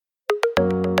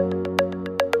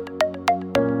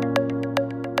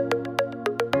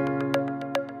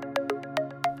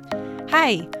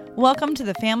Hi, welcome to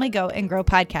the Family Go and Grow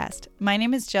podcast. My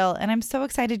name is Jill, and I'm so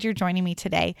excited you're joining me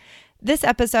today. This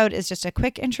episode is just a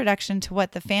quick introduction to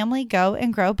what the Family Go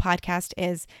and Grow podcast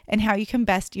is and how you can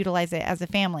best utilize it as a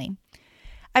family.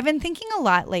 I've been thinking a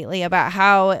lot lately about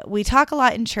how we talk a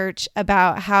lot in church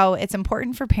about how it's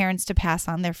important for parents to pass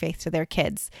on their faith to their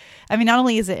kids. I mean, not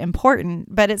only is it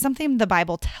important, but it's something the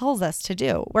Bible tells us to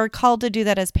do. We're called to do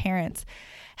that as parents.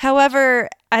 However,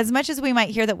 as much as we might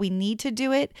hear that we need to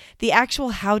do it, the actual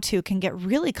how-to can get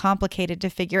really complicated to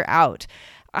figure out.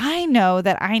 I know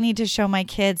that I need to show my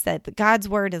kids that God's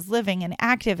word is living and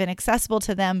active and accessible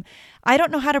to them. I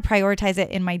don't know how to prioritize it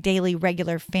in my daily,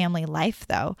 regular family life,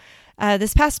 though.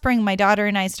 This past spring, my daughter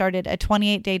and I started a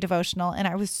 28-day devotional, and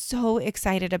I was so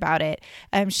excited about it.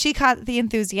 She caught the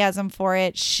enthusiasm for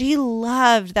it. She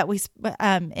loved that we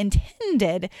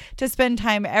intended to spend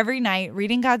time every night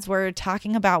reading God's word,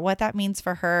 talking about what that means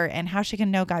for her and how she can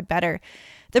know God better.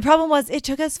 The problem was it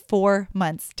took us 4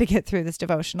 months to get through this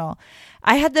devotional.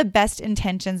 I had the best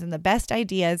intentions and the best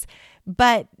ideas,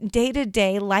 but day to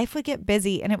day, life would get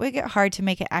busy and it would get hard to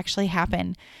make it actually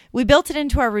happen. We built it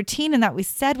into our routine in that we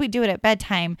said we'd do it at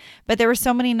bedtime, but there were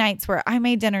so many nights where I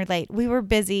made dinner late, we were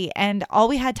busy, and all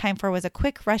we had time for was a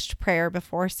quick rushed prayer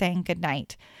before saying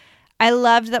goodnight. I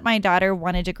loved that my daughter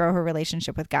wanted to grow her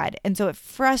relationship with God, and so it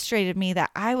frustrated me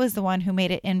that I was the one who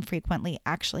made it infrequently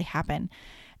actually happen.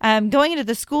 Going into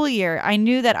the school year, I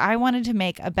knew that I wanted to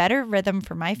make a better rhythm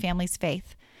for my family's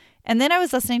faith. And then I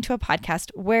was listening to a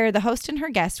podcast where the host and her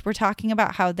guest were talking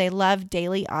about how they love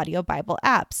daily audio Bible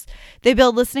apps. They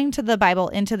build listening to the Bible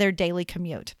into their daily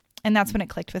commute. And that's when it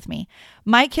clicked with me.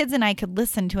 My kids and I could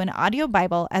listen to an audio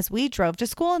Bible as we drove to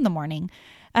school in the morning.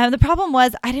 The problem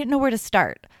was I didn't know where to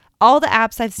start. All the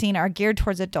apps I've seen are geared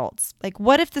towards adults. Like,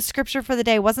 what if the scripture for the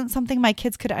day wasn't something my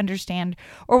kids could understand?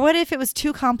 Or what if it was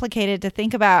too complicated to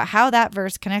think about how that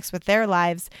verse connects with their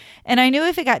lives? And I knew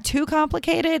if it got too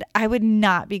complicated, I would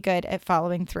not be good at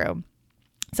following through.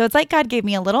 So it's like God gave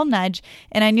me a little nudge,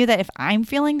 and I knew that if I'm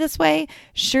feeling this way,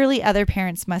 surely other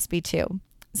parents must be too.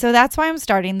 So that's why I'm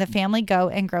starting the Family Go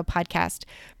and Grow podcast.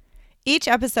 Each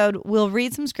episode, we'll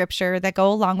read some scripture that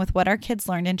go along with what our kids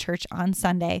learned in church on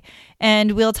Sunday,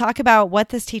 and we'll talk about what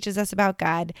this teaches us about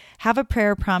God, have a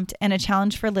prayer prompt, and a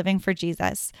challenge for living for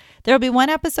Jesus. There'll be one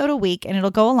episode a week, and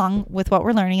it'll go along with what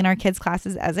we're learning in our kids'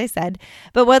 classes, as I said.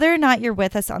 But whether or not you're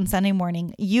with us on Sunday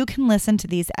morning, you can listen to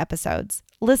these episodes.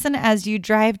 Listen as you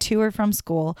drive to or from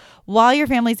school, while your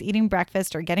family's eating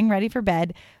breakfast or getting ready for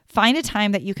bed. Find a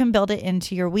time that you can build it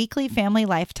into your weekly family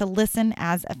life to listen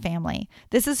as a family.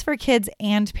 This is for kids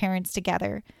and parents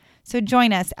together. So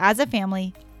join us as a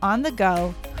family on the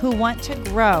go who want to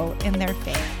grow in their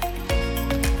faith.